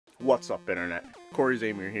What's up, Internet? Corey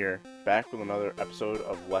Zamier here, back with another episode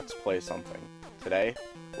of Let's Play Something. Today,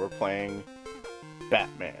 we're playing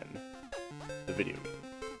Batman, the video game.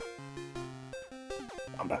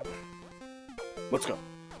 I'm Batman. Let's go.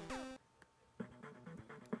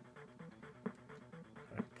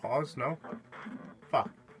 Pause? No?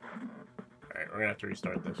 Fuck. Alright, we're gonna have to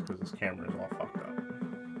restart this because this camera is all fucked up.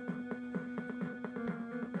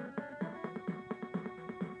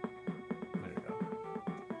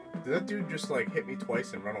 Did that dude just, like, hit me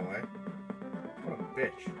twice and run away? What a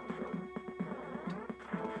bitch.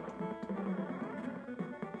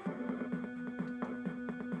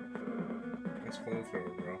 Nice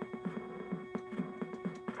flamethrower, bro.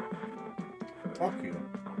 Fuck you.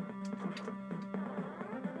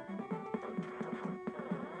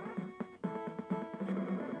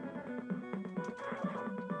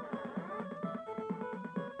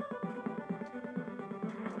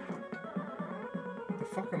 What the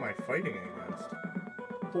fuck am I fighting against?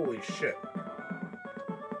 Holy shit.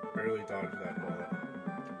 Barely dodged that bullet.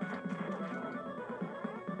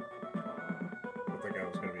 Looked like I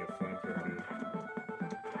was gonna be a flamethrower dude.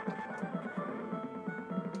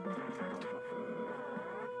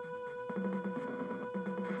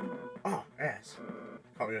 Oh, ass.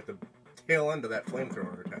 Caught me at the tail end of that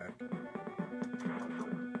flamethrower attack.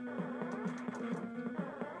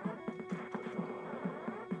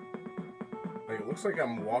 It looks like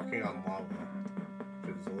I'm walking on lava,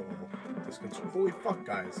 which is a little disconcerting. Holy fuck,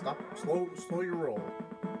 guys! Stop! Slow your roll.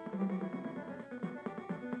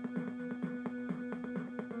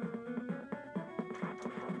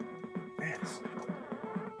 Ass.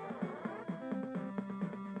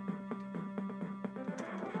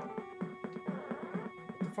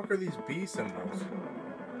 What the fuck are these B symbols?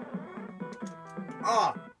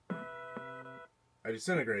 Ah! I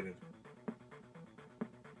disintegrated.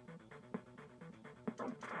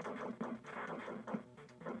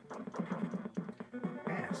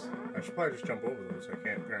 I should probably just jump over those. I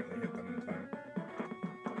can't apparently hit them in time.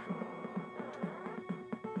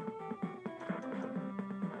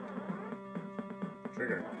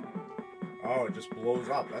 Trigger. Oh, it just blows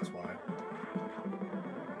up. That's why.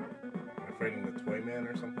 Am I fighting the Toy Man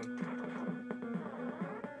or something?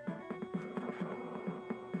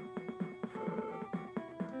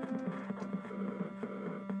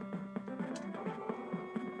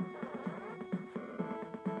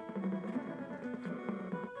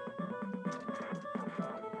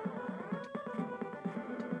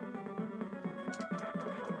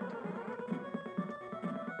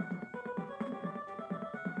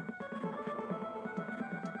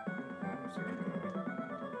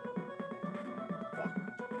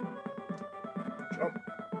 Jump!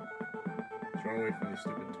 Let's run away from these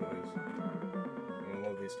stupid toys. I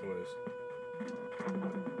love these toys.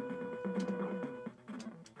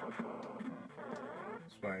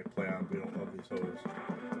 That's why I play on. We don't love these toys.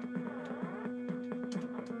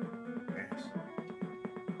 Ass.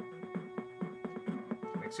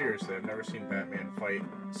 Like, seriously, I've never seen Batman fight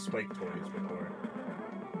spike toys before.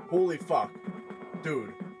 Holy fuck!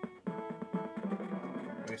 Dude.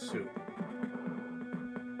 Nice suit.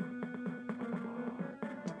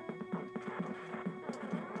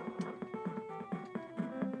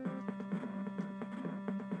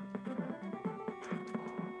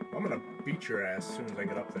 I'm gonna beat your ass as soon as I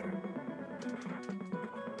get up there.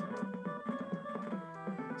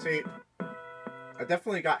 See, I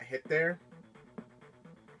definitely got hit there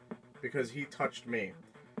because he touched me.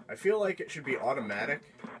 I feel like it should be automatic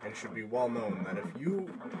and should be well known that if you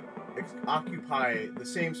occupy the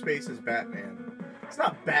same space as Batman, it's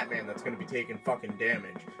not Batman that's gonna be taking fucking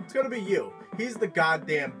damage. It's gonna be you. He's the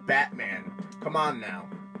goddamn Batman. Come on now.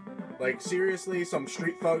 Like, seriously, some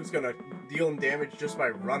street thug's gonna deal him damage just by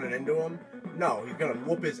running into him? No, he's gonna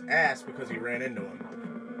whoop his ass because he ran into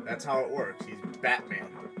him. That's how it works. He's Batman.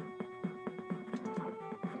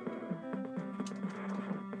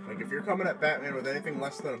 Like, if you're coming at Batman with anything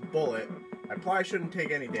less than a bullet, I probably shouldn't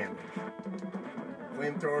take any damage.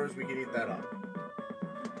 Flamethrowers, we can eat that up.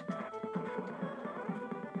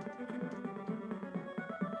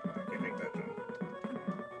 I can't make that jump.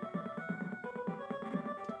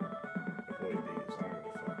 Avoid these. I don't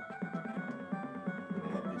give a fuck. I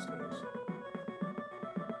love these toys.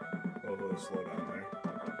 Oh, a little slow down there.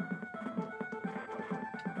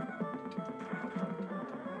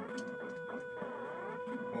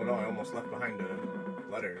 Oh no, I almost left behind a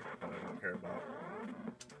letter that I don't care about.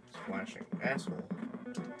 It's flashing. Asshole.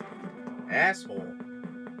 Asshole.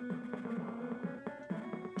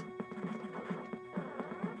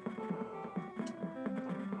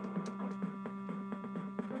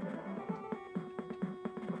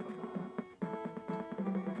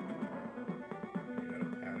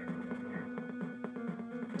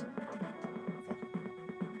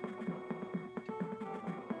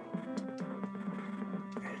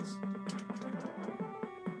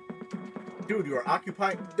 dude, you are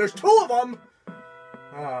occupying... There's 2 of them!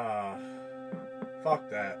 Ah, fuck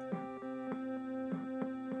that.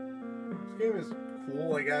 This game is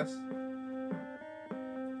cool, I guess.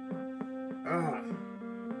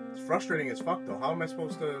 It's frustrating as fuck, though. How am I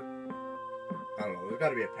supposed to... I don't know. There's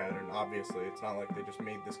gotta be a pattern, obviously. It's not like they just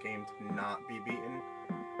made this game to not be beaten.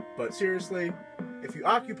 But seriously, if you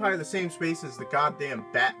occupy the same space as the goddamn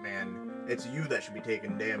Batman, it's you that should be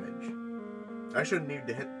taking damage. I shouldn't need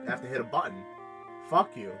to have to hit a button.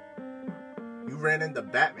 Fuck you. You ran into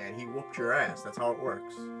Batman, he whooped your ass. That's how it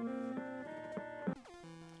works.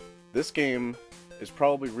 This game is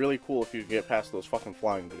probably really cool if you get past those fucking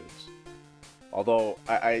flying dudes. Although,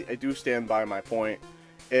 I do stand by my point.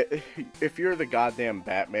 If you're the goddamn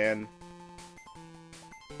Batman,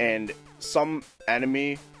 and some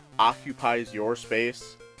enemy occupies your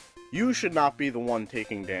space, you should not be the one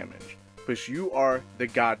taking damage. Because you are the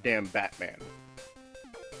goddamn Batman.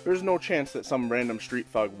 There's no chance that some random street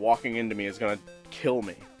thug walking into me is gonna kill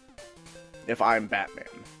me if I'm Batman.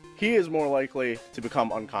 He is more likely to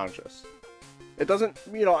become unconscious. It doesn't,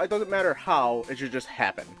 it doesn't matter how, it should just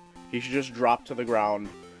happen. He should just drop to the ground.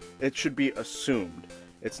 It should be assumed.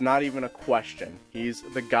 It's not even a question. He's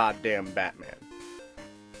the goddamn Batman.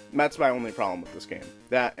 And that's my only problem with this game.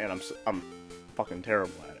 That, and I'm fucking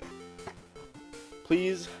terrible at it.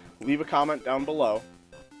 Please leave a comment down below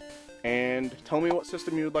and tell me what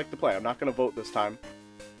system you would like to play. I'm not going to vote this time.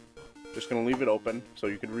 Just going to leave it open so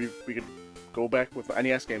we could go back with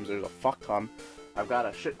NES games. There's a fuck ton. I've got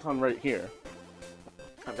a shit ton right here.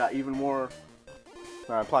 I've got even more.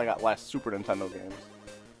 I probably got less Super Nintendo games.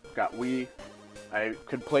 Got Wii. I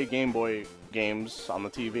could play Game Boy games on the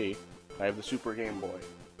TV. I have the Super Game Boy.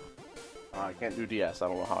 I can't do DS. I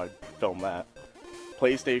don't know how I'd film that.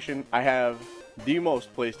 PlayStation. I have the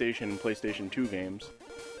most PlayStation and PlayStation 2 games.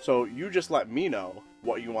 So you just let me know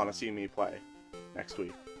what you want to see me play next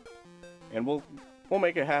week, and we'll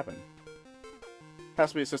make it happen. Has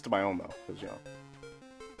to be a system of my own though, because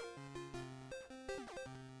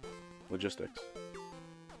logistics.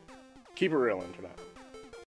 Keep it real, internet.